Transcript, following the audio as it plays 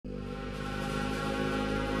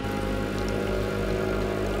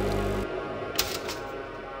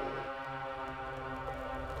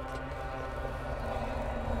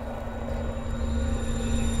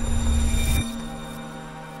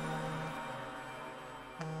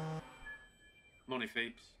Morning,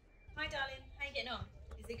 Phoebes. Hi, darling. How you getting on?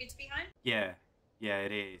 Is it good to be home? Yeah,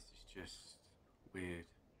 it is. It's just weird.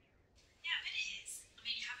 Yeah, I bet it is. I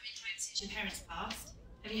mean, you haven't been home since your parents passed.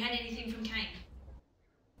 Have you heard anything from Kane?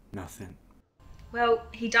 Nothing. Well,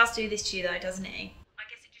 he does do this to you, though, doesn't he? I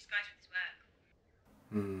guess it just goes with his work.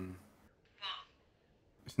 What?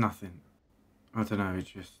 It's nothing. I don't know,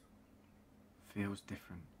 it just feels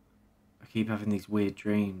different. I keep having these weird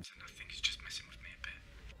dreams and I think it's just messing with me a bit.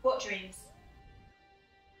 What dreams?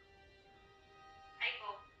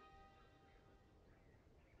 Abel.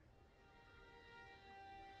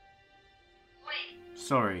 Wait.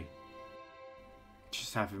 Sorry.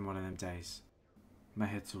 Just having one of them days. My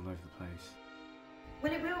head's all over the place.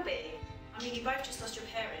 Well, it will be. I mean, you both just lost your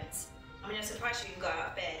parents. I mean, I'm surprised you even got out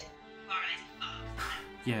of bed. Alright, fuck.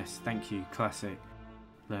 Yes, thank you. Classic.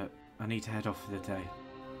 Look, I need to head off for the day.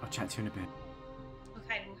 I'll chat to you in a bit.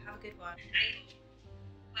 Okay, well, have a good one. Abel,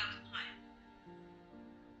 welcome home.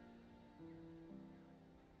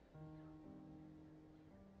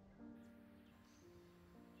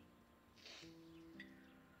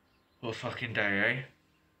 What a fucking day, eh?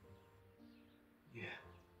 Yeah.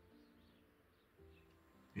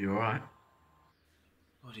 You alright?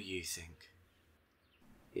 What do you think?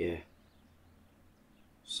 Yeah.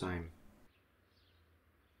 Same.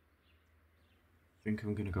 Think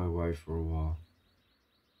I'm gonna go away for a while.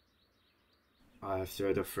 I have to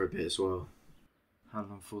head off for a bit as well. How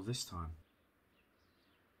long for this time?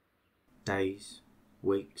 Days,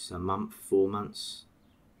 weeks, a month, 4 months?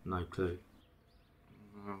 No clue.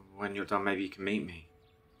 When you're done, maybe you can meet me.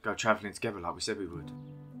 Go travelling together like we said we would.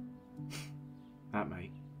 That,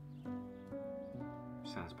 mate.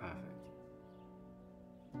 Sounds perfect.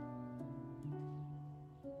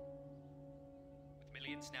 With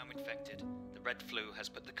millions now infected, the red flu has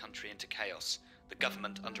put the country into chaos, the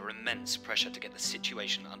government under immense pressure to get the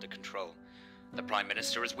situation under control. The Prime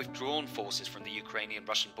Minister has withdrawn forces from the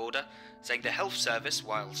Ukrainian-Russian border, saying the health service,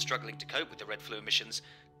 while struggling to cope with the red flu emissions,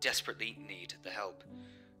 desperately need the help.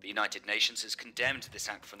 The United Nations has condemned this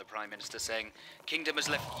act from the Prime Minister, saying Kingdom has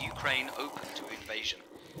left Ukraine open to invasion,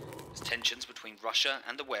 as tensions between Russia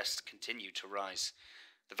and the West continue to rise.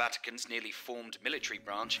 The Vatican's nearly formed military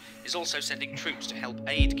branch is also sending troops to help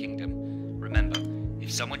aid Kingdom. Remember,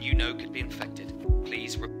 if someone you know could be infected,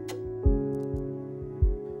 please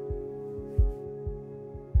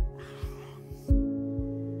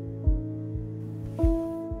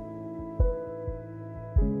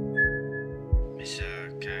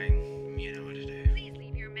Mr. Kane, you know what to do. Please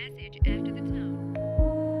leave your message after the tone.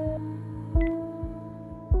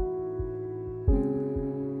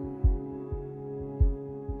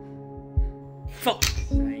 Fuck's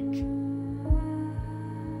sake.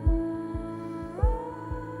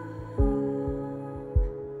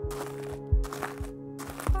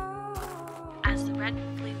 As the red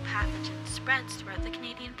flu pathogen spreads throughout the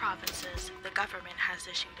Canadian provinces, the government has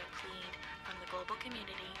issued a plea from the global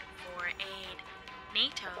community for aid.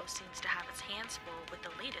 NATO seems to have its hands full with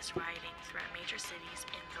the latest rioting throughout major cities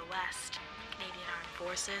in the West. Canadian armed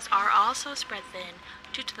forces are also spread thin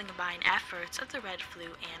due to the combined efforts of the red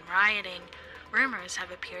flu and rioting. Rumors have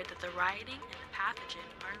appeared that the rioting and the pathogen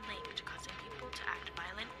are linked, causing people to act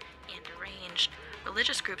violent and deranged.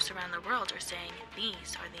 Religious groups around the world are saying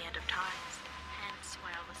these are the end of times. Hence,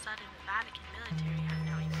 why all of a sudden the Vatican military have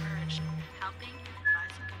now emerged, helping and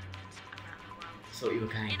advising governments around the world. Thought you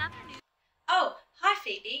were Kane. In other news, Oh, hi,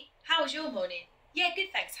 Phoebe. How was your morning? Yeah,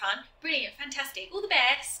 good, thanks, hon. Brilliant, fantastic. All the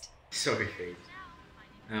best. Sorry, Phoebe.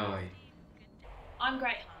 How are you? I'm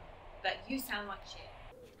great, hon, but you sound like shit.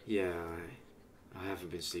 Yeah, I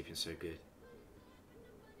haven't been sleeping so good.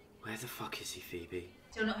 Where the fuck is he, Phoebe?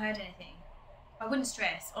 Still not heard anything? I wouldn't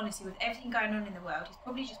stress. Honestly, with everything going on in the world, he's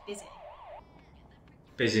probably just busy.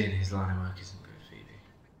 Busy in his line of work isn't good, Phoebe.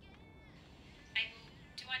 Abel,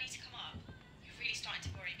 do I need to come up? You're really starting to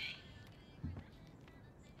worry me.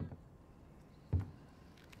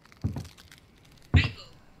 Abel!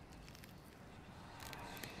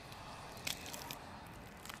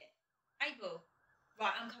 Abel!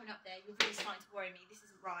 Right, I'm coming up there. You're really starting to worry me. This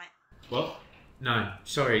isn't right. What? No,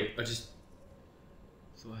 sorry, I just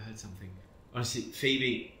thought I heard something. Honestly,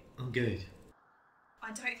 Phoebe, I'm good. I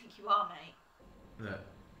don't think you are, mate. Look,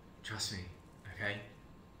 trust me, okay?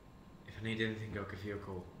 If I need anything, I'll give you a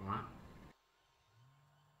call, alright?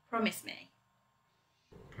 Promise me.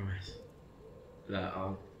 Promise. Look,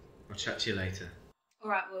 I'll chat to you later.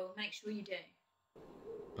 Alright, well, make sure you do.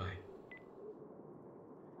 Bye.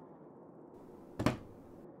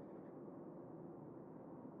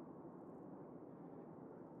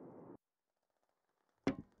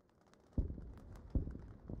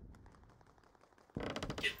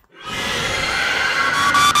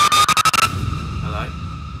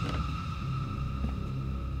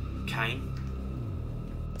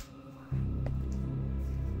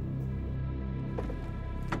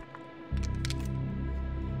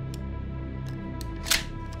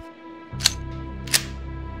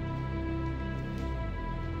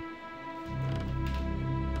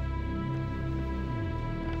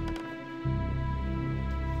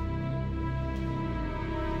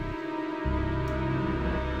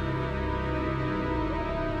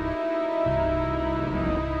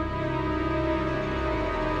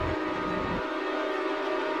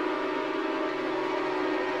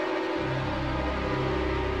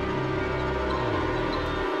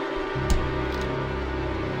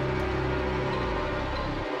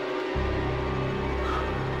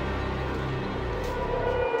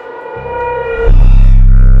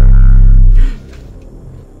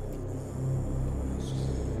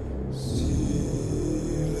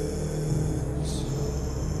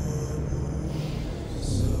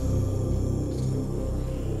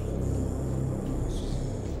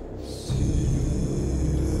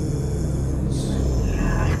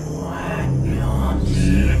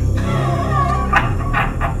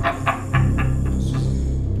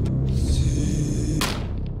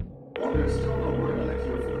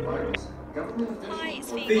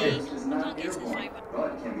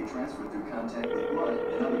 contact with blood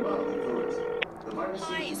and other bodily fluids. The virus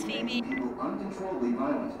Hi, seems it's to be Phoebe. making people uncontrollably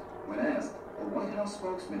violent. When asked, a White House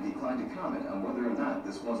spokesman declined to comment on whether or not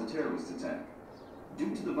this was a terrorist attack.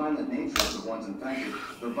 Due to the violent nature of the ones infected,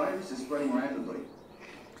 the virus is spreading rapidly.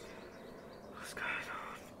 What's going on?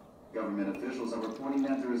 Government officials are reporting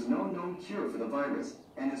that there is no known cure for the virus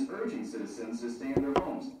and is urging citizens to stay in their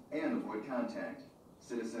homes and avoid contact.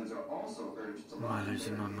 Citizens are also urged to lock their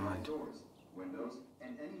losing my mind. doors, windows,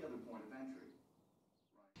 and any other point of entry.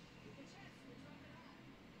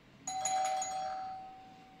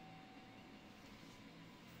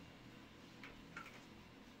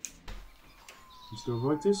 You still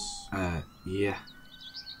write this? Yeah.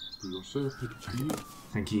 For yourself, take it to you.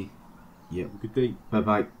 Thank you. Yep. Have a good day.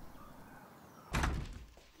 Bye-bye.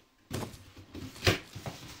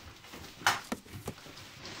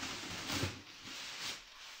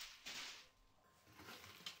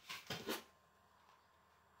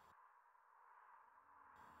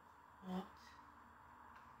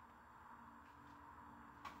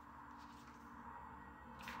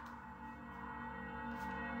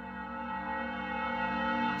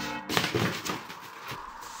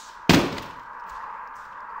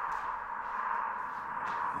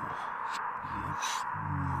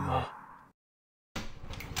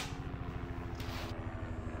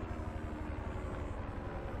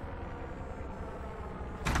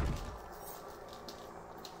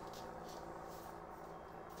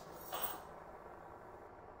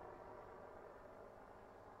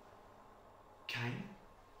 Kane?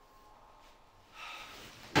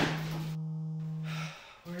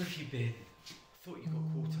 Where have you been? I thought you got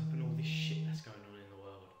caught up in all this shit that's going on in the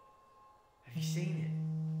world. Have you seen it?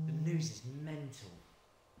 The news is mental.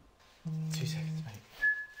 2 seconds, mate.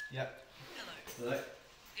 Yep. Hello. Hello?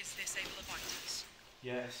 Is this Abel Avitus?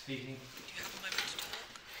 Yeah, speaking. Do you have a moment to talk?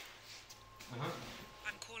 Uh-huh.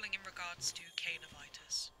 I'm calling in regards to Kane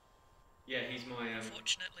Avitus. Yeah, he's my,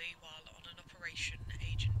 Unfortunately, while on an operation,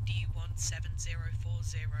 Agent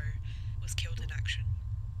D17040 was killed in action.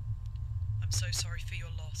 I'm so sorry for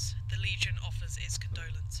your loss. The Legion offers its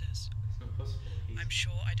condolences. It's not possible. I'm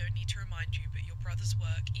sure I don't need to remind you, but your brother's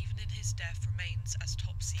work, even in his death, remains as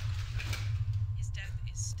top secret. His death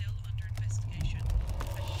is still under investigation,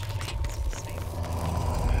 and he remains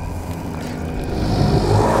stable.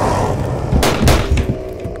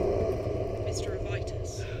 Mr.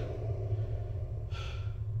 Avitus.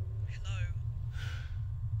 Hello?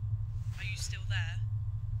 Are you still there?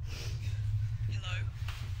 Hello?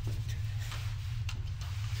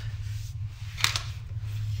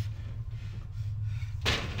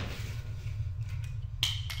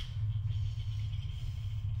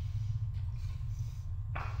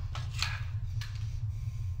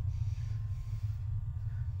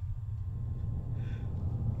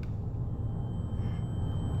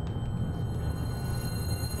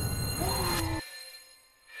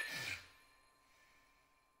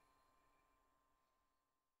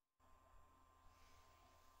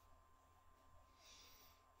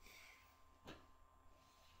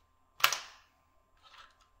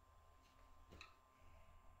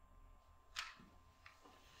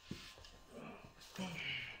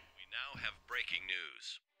 We now have breaking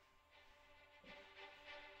news.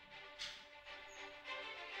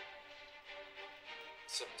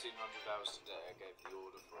 At 1700 hours today, I gave the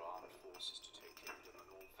order for armed forces to take Kingdom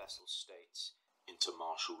and all vassal states into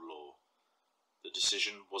martial law. The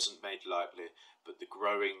decision wasn't made lightly, but the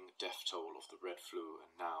growing death toll of the Red Flu,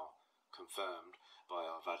 and now confirmed by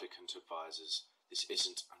our Vatican advisors, this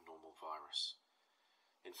isn't a normal virus.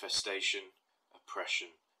 Infestation,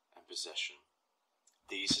 oppression, and possession.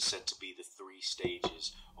 These are said to be the 3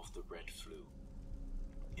 stages of the Red Flu.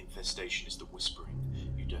 Infestation is the whispering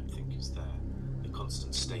you don't think is there, the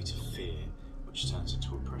constant state of fear which turns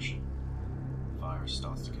into oppression. The virus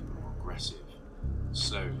starts to get more aggressive,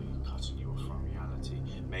 slowly cutting you off from reality,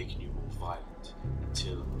 making you more violent,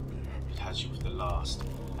 until it has you at the last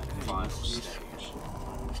and final stage,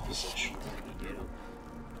 possession.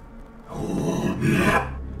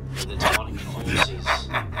 But the demonic forces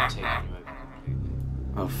are taking you over completely.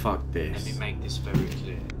 Oh, fuck Let this. me make this very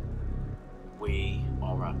clear. We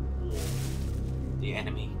are at war. The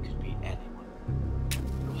enemy could be anyone.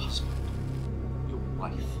 Your husband, your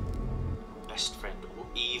wife, your best friend, or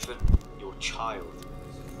even your child.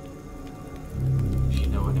 If you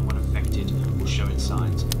know anyone affected or showing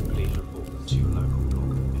signs, please report them to your local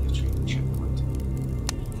block military checkpoint.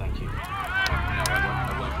 Thank you. No, I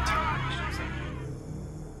won't be taking questions, thank you.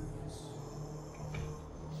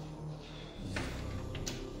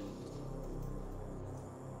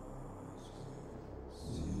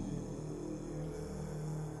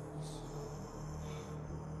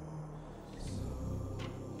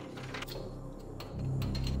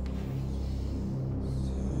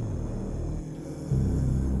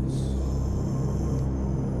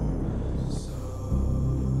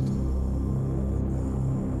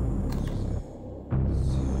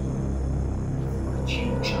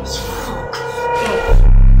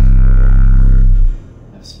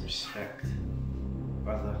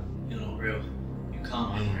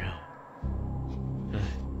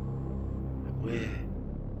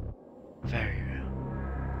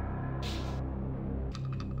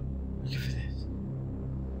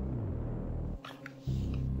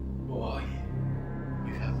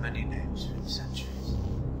 many names through the centuries.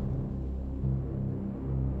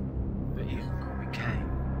 But you can call me Cain.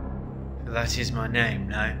 For that is my name,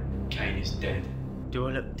 no? Cain is dead. Do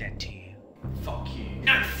I look dead to you? Fuck you.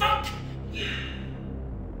 No, fuck you!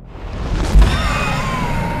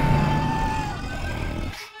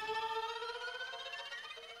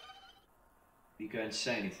 You go and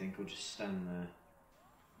say anything or just stand there?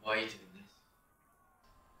 Why are you doing this?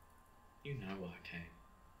 You know why I came.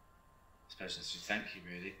 I suppose that's to thank you,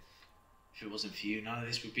 really. If it wasn't for you, none of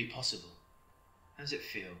this would be possible. How does it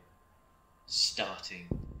feel, starting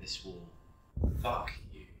this war? Fuck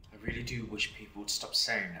you. I really do wish people would stop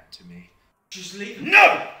saying that to me. Just leave him.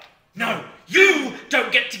 No! No! You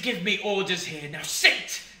don't get to give me orders here. Now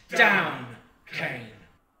sit down, Cain.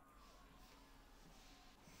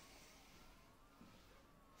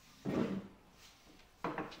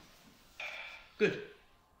 Good.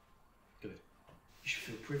 Good. You should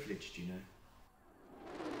feel privileged, you know.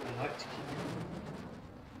 I like to keep you.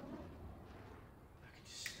 I could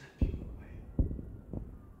just snap you away.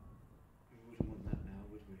 We wouldn't want that now,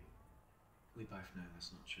 would we? We both know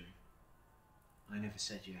that's not true. I never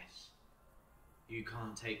said yes. You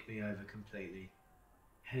can't take me over completely.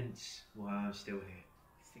 Hence why I'm still here.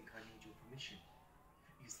 You think I need your permission?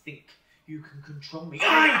 You think you can control me?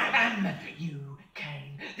 I am you,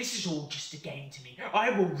 Cain. This is all just a game to me. I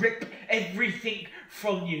will rip everything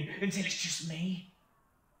from you until it's just me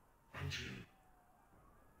and you.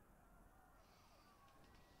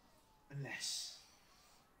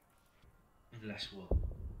 Unless what?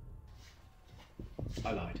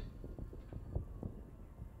 I lied.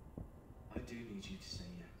 I do need you to say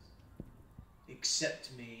yes.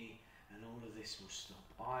 Accept me and all of this will stop.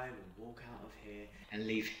 I will walk out of here and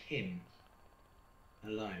leave him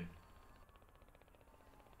alone.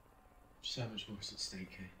 So much more is at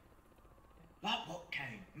stake here. Like what,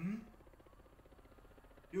 Cain?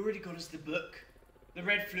 You already got us the book. The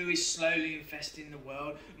red flu is slowly infesting the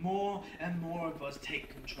world. More and more of us take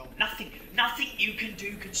control. Nothing you can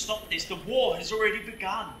do can stop this. The war has already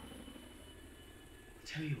begun. I'll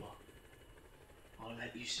tell you what. I'll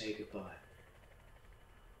let you say goodbye.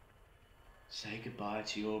 Say goodbye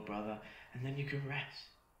to your brother, and then you can rest.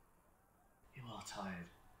 You are tired,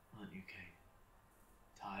 aren't you, Cain?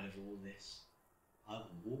 Tired of all this? I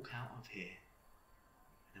will walk out of here,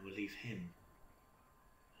 and I will leave him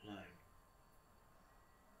alone.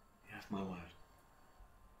 You have my word.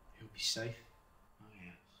 He'll be safe. Oh,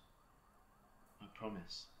 yes. I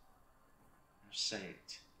promise. Now say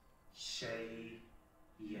it. Say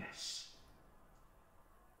yes.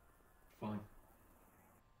 Fine.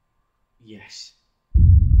 Yes.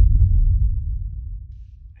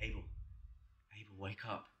 Abel, wake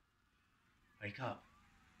up. Wake up.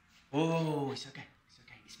 Oh, it's okay. It's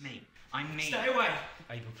okay. It's me. I'm me. Stay away!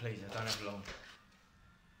 Abel, please, I don't have long.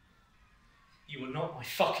 You are not my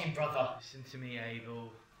fucking brother. Listen to me,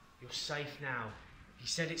 Abel. You're safe now. He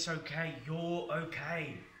said it's okay. You're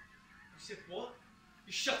okay. You said what?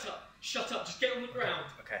 You shut up. Shut up. Just get on the ground.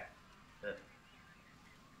 Okay. Look.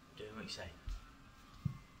 Do what you say.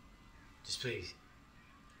 Just please,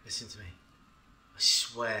 listen to me. I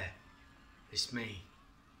swear, it's me.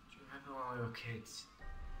 Do you remember when we were kids?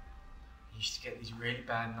 I used to get these really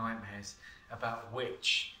bad nightmares about a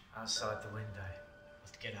witch outside the window.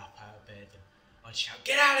 I'd get up out of bed and I'd shout,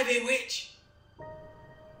 "Get out of here, witch!"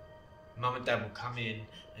 Mum and Dad would come in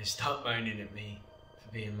and start moaning at me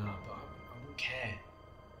for being loud, but I wouldn't care.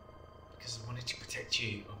 Because I wanted to protect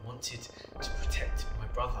you. I wanted to protect my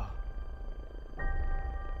brother.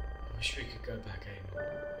 I wish we could go back, Abel.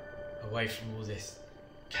 Away from all this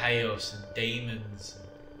chaos and demons,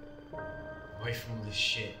 and away from all this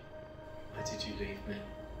shit. Why did you leave me?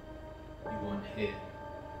 You weren't here.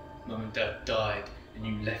 Mum and Dad died and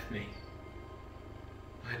you left me.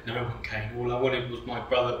 I had no one, Cain. All I wanted was my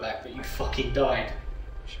brother back, but you fucking died. I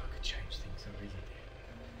wish I could change things, I really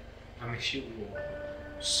did. I miss you all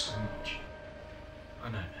so much. I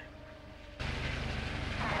know, mate.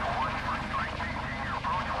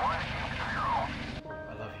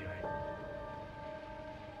 I love you, Abel.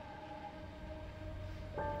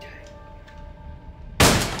 Okay.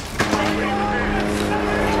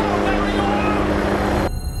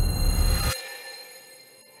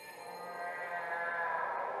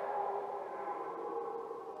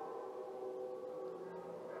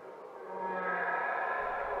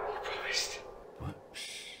 You promised. What?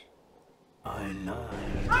 I lied.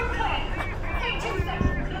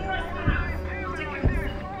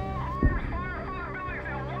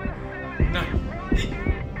 No,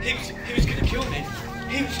 he was gonna kill me.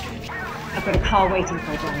 He was gonna kill me. I've got a car waiting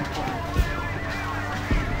for you down the corner.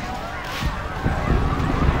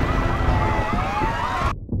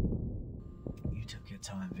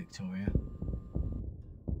 Victoria?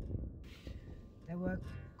 There were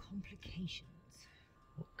complications.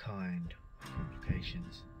 What kind of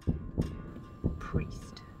complications?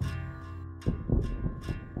 Priest.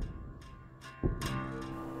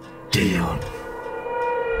 Dion.